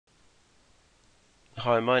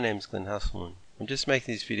Hi, my name is Glenn Hasselman. I'm just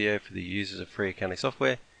making this video for the users of free accounting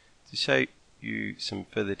software to show you some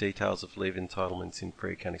further details of leave entitlements in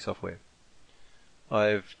free accounting software.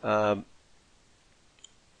 I've done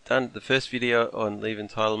the first video on leave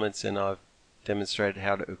entitlements and I've demonstrated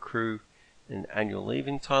how to accrue an annual leave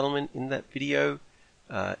entitlement in that video.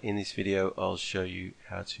 In this video I'll show you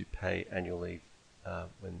how to pay annual leave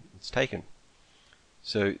when it's taken.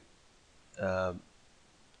 So let's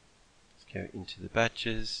go into the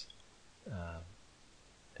batches,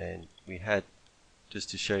 and we had, just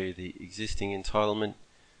to show you the existing entitlement,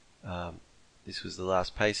 this was the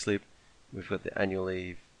last payslip. We've got the annual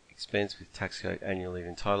leave expense with tax code annual leave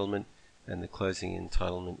entitlement, and the closing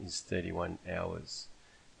entitlement is 31 hours,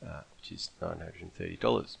 which is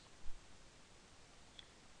 $930.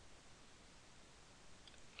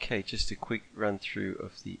 Okay, just a quick run through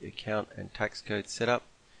of the account and tax code setup.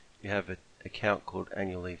 We have an account called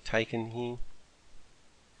annual leave taken here.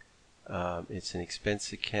 It's an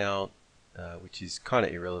expense account, which is kind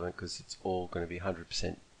of irrelevant because it's all going to be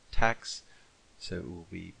 100% tax, so it will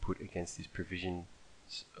be put against this provision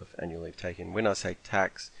of annual leave taken. When I say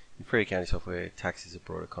tax, in free accounting software, tax is a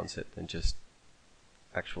broader concept than just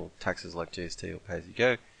actual taxes like GST or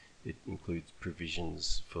pay-as-you-go. It includes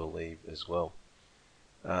provisions for leave as well.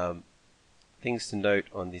 Things to note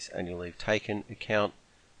on this annual leave taken account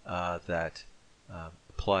are that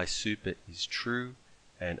apply super is true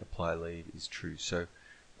and apply leave is true. So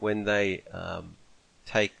when they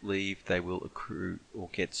take leave, they will accrue or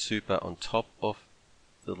get super on top of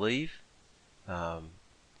the leave. That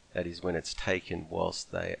is when it's taken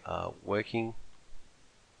whilst they are working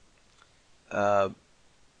or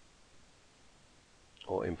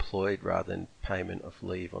employed, rather than payment of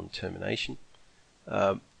leave on termination.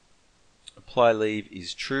 Apply leave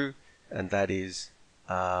is true, and that is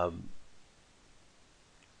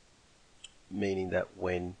meaning that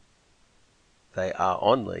when they are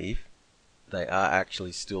on leave, they are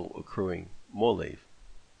actually still accruing more leave.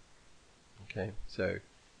 Okay, so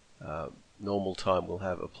normal time will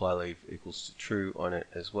have apply leave equals to true on it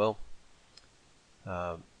as well.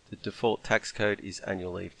 The default tax code is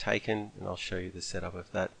annual leave taken, and I'll show you the setup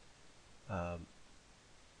of that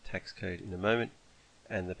tax code in a moment.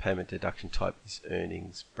 And the payment deduction type is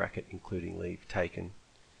earnings bracket including leave taken.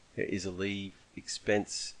 There is a leave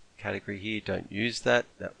expense category here. Don't use that.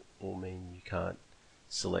 That will mean you can't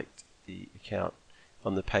select the account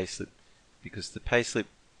on the payslip, because the payslip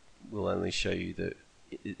will only show you the,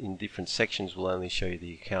 in different sections, will only show you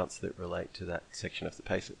the accounts that relate to that section of the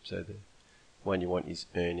payslip. So the one you want is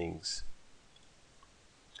earnings.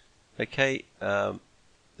 Okay, the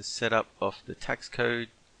setup of the tax code,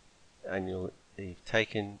 annual leave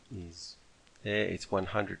taken is there. It's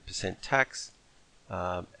 100% tax,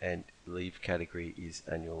 and leave category is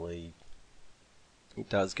annual leave. It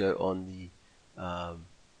does go on the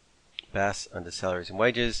BAS under salaries and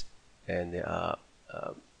wages, and there are,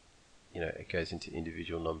 it goes into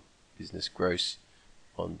individual non-business gross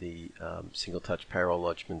on the single touch payroll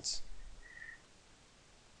lodgements.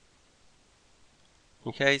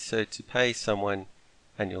 Okay, so to pay someone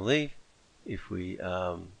annual leave, if we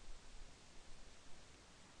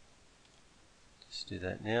just do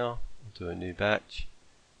that now, we'll do a new batch.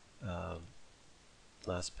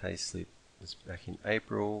 Last pay slip was back in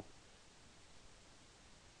April,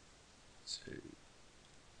 so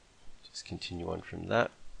just continue on from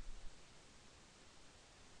that.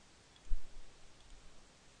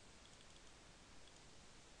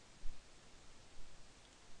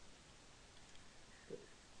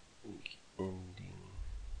 Week ending,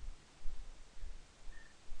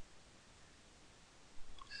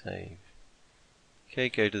 save. Okay,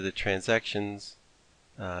 go to the transactions,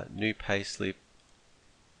 new payslip,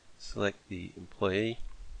 select the employee.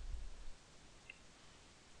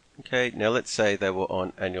 Okay, now let's say they were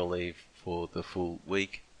on annual leave for the full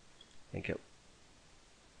week and get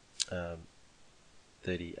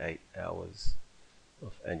 38 hours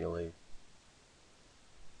of annual leave.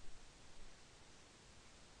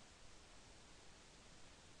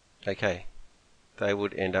 Okay, they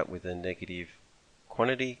would end up with a negative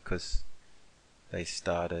quantity because they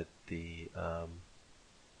started the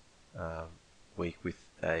week with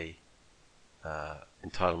a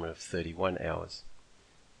entitlement of 31 hours.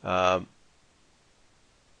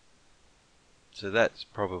 So that's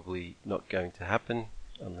probably not going to happen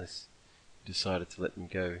unless you decided to let them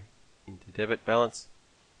go into debit balance.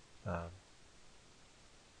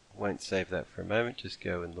 Won't save that for a moment, just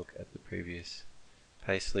go and look at the previous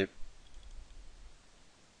payslip,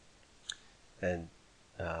 and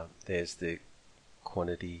there's the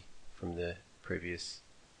quantity from the previous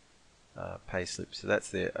Payslip. So that's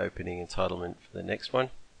their opening entitlement for the next one.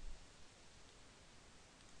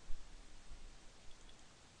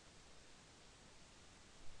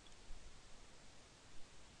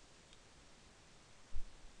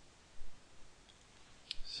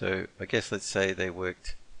 So I guess let's say they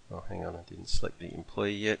worked, oh hang on, I didn't select the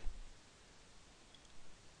employee yet.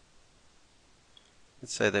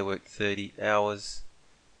 Let's say they worked 30 hours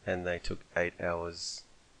and they took 8 hours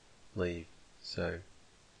leave. So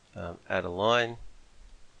add a line.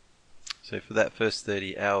 So for that first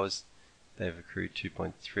 30 hours, they've accrued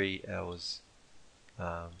 2.3 hours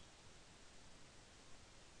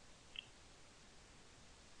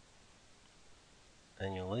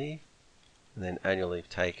annual leave, and then annual leave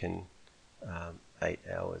taken 8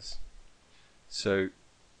 hours. So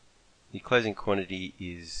the closing quantity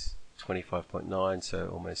is 25.9, so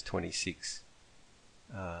almost 26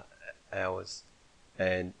 hours.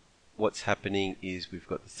 And what's happening is we've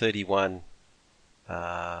got the 31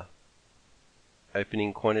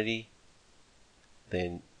 opening quantity,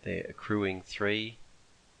 then they're accruing 3,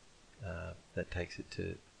 that takes it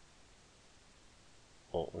to,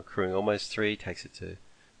 or accruing almost 3, takes it to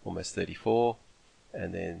almost 34,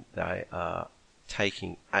 and then they are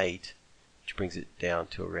taking 8, which brings it down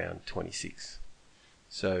to around 26.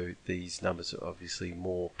 So these numbers are obviously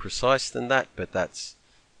more precise than that, but that's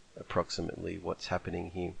approximately what's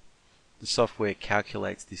happening here. The software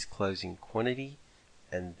calculates this closing quantity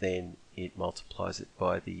and then it multiplies it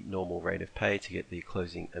by the normal rate of pay to get the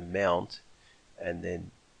closing amount, and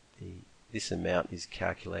then this amount is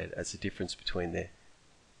calculated as the difference between their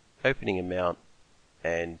opening amount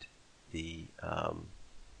and the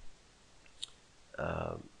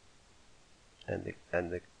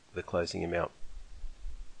closing amount.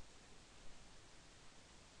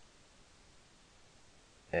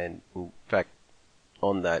 And in fact,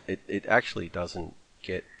 on that, it actually doesn't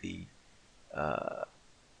get the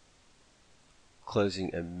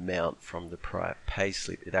closing amount from the prior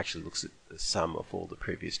payslip. It actually looks at the sum of all the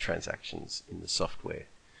previous transactions in the software.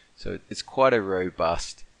 So it's quite a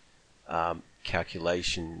robust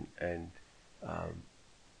calculation, and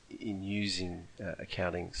in using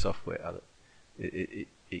accounting software,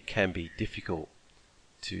 it can be difficult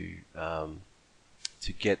to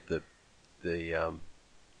get the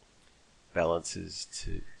balances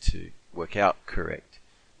to work out correct.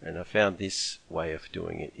 And I found this way of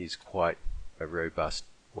doing it is quite a robust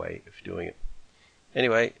way of doing it.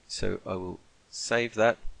 Anyway, so I will save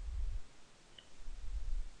that,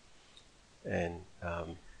 and I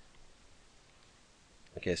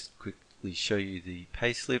guess quickly show you the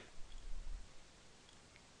payslip.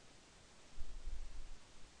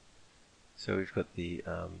 So we've got the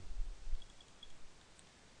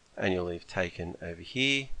annual leave taken over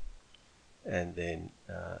here, and then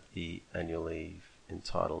the annual leave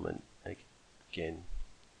entitlement again.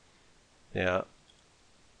 Now,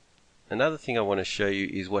 another thing I want to show you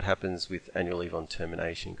is what happens with annual leave on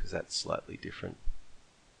termination, because that's slightly different.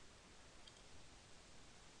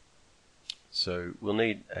 So we'll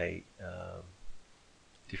need a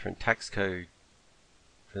different tax code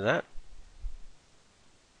for that.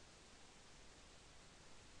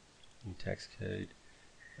 New tax code.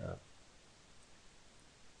 In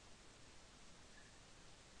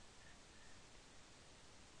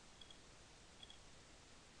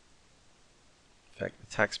fact,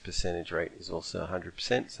 the tax percentage rate is also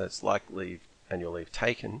 100%, so it's like annual leave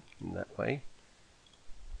taken in that way.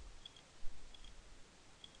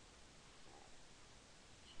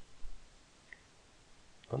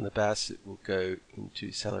 On the BAS, it will go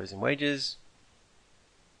into salaries and wages.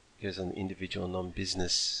 It goes on the individual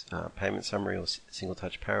non-business payment summary or single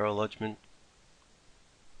touch payroll lodgement.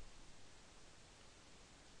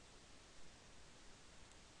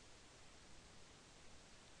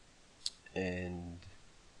 And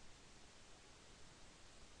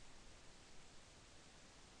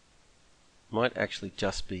might actually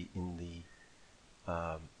just be in the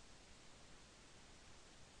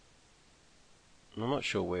I'm not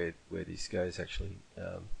sure where this goes actually.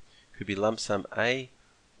 Could be lump sum A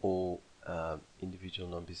or individual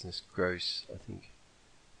non-business gross, I think,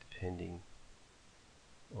 depending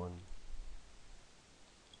on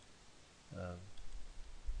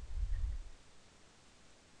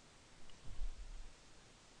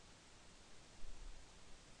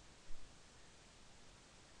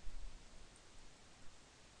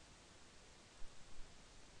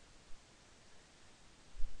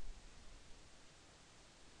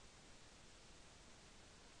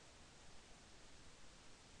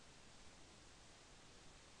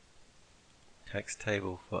tax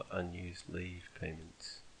table for unused leave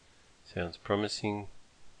payments. Sounds promising.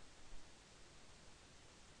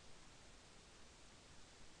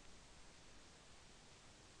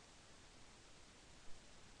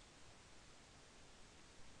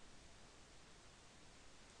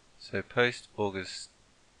 So post August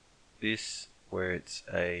this, where it's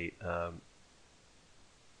a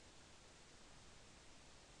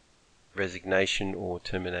resignation or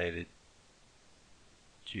terminated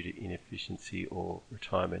due to inefficiency or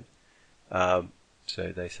retirement. So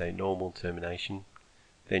they say normal termination.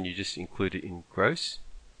 Then you just include it in gross.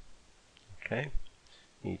 Okay.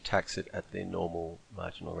 And you tax it at their normal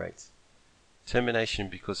marginal rates. Termination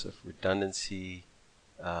because of redundancy,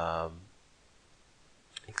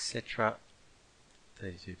 etc.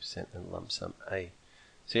 32% and lump sum A.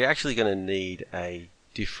 So you're actually going to need a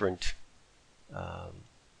different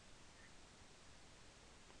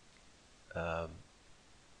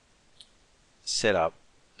setup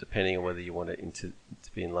depending on whether you want it to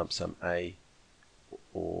be in lump sum A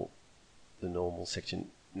or the normal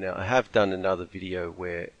section. Now I have done another video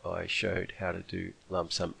where I showed how to do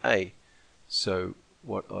lump sum A, so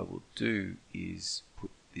what I will do is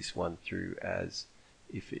put this one through as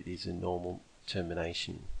if it is a normal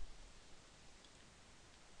termination.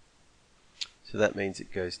 So that means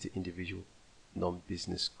it goes to individual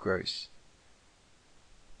non-business gross,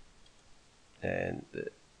 and the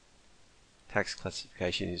tax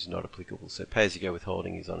classification is not applicable, so pay-as-you-go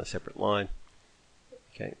withholding is on a separate line.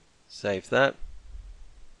 Okay, save that.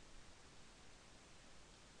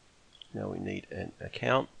 Now we need an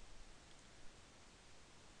account.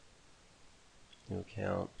 New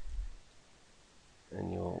account,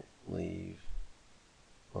 annual leave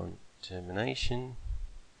on termination.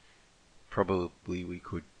 Probably we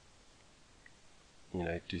could,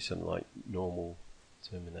 do something like normal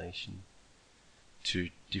termination to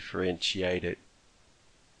differentiate it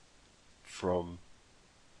from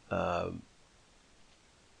the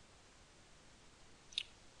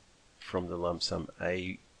lump sum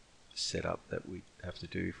A setup that we have to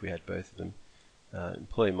do if we had both of them.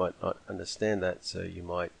 Employee might not understand that, so you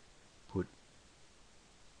might put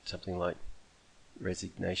something like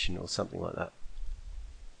resignation or something like that.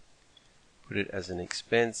 Put it as an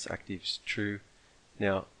expense, active's true.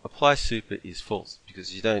 Now apply super is false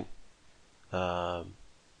because you don't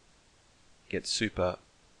get super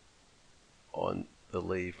on the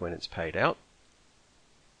leave when it's paid out,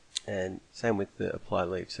 and same with the apply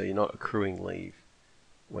leave, so you're not accruing leave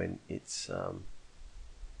when it's a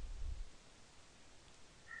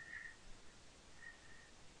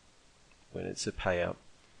payout.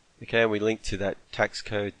 Okay, and we link to that tax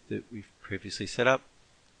code that we've previously set up.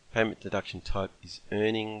 Payment deduction type is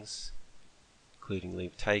earnings, including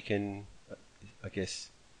leave taken. I guess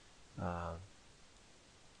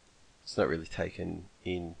it's not really taken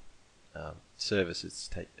in service,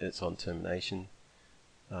 it's on termination.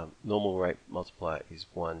 Normal rate multiplier is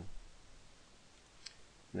 1.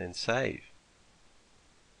 And then save.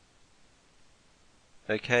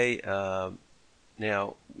 Okay,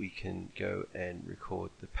 now we can go and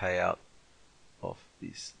record the payout of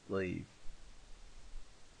this leave.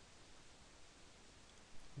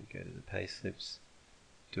 We go to the payslips,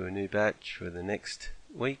 do a new batch for the next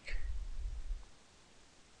week.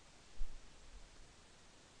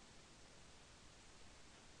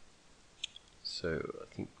 So I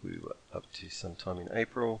think we were up to sometime in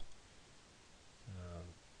April.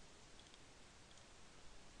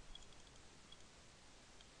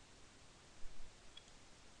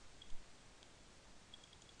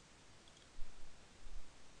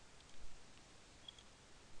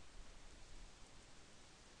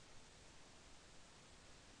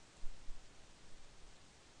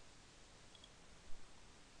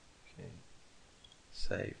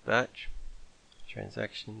 Save batch,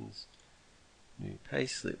 transactions, new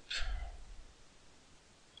payslip.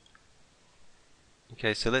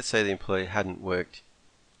 Okay, so let's say the employee hadn't worked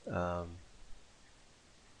in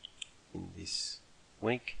this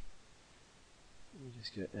week. We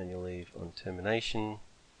just go annual leave on termination,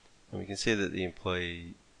 and we can see that the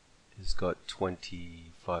employee has got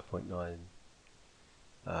 25.9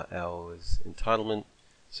 hours entitlement,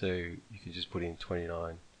 so you can just put in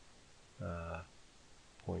 29.5.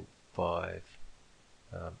 Hang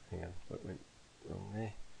on, what went wrong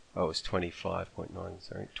there? Oh, it was 25.9,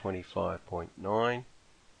 sorry, 25.9.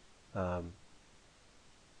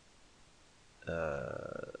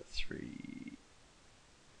 3,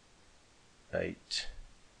 8.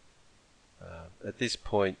 At this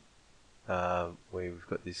point, where we've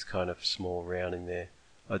got this kind of small rounding there,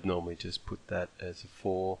 I'd normally just put that as a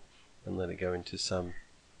 4 and let it go into some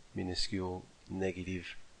minuscule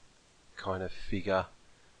negative kind of figure.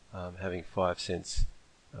 Having 5 cents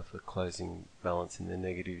for closing balance in the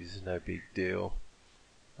negative is no big deal.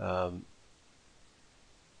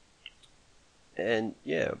 And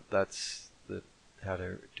yeah, that's how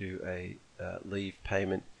to do a leave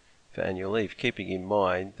payment. for annual leave, keeping in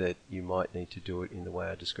mind that you might need to do it in the way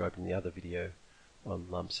I described in the other video on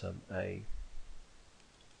lump sum A.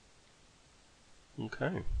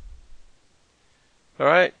 Okay.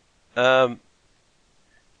 Alright. I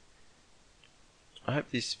hope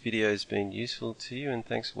this video has been useful to you, and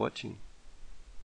thanks for watching.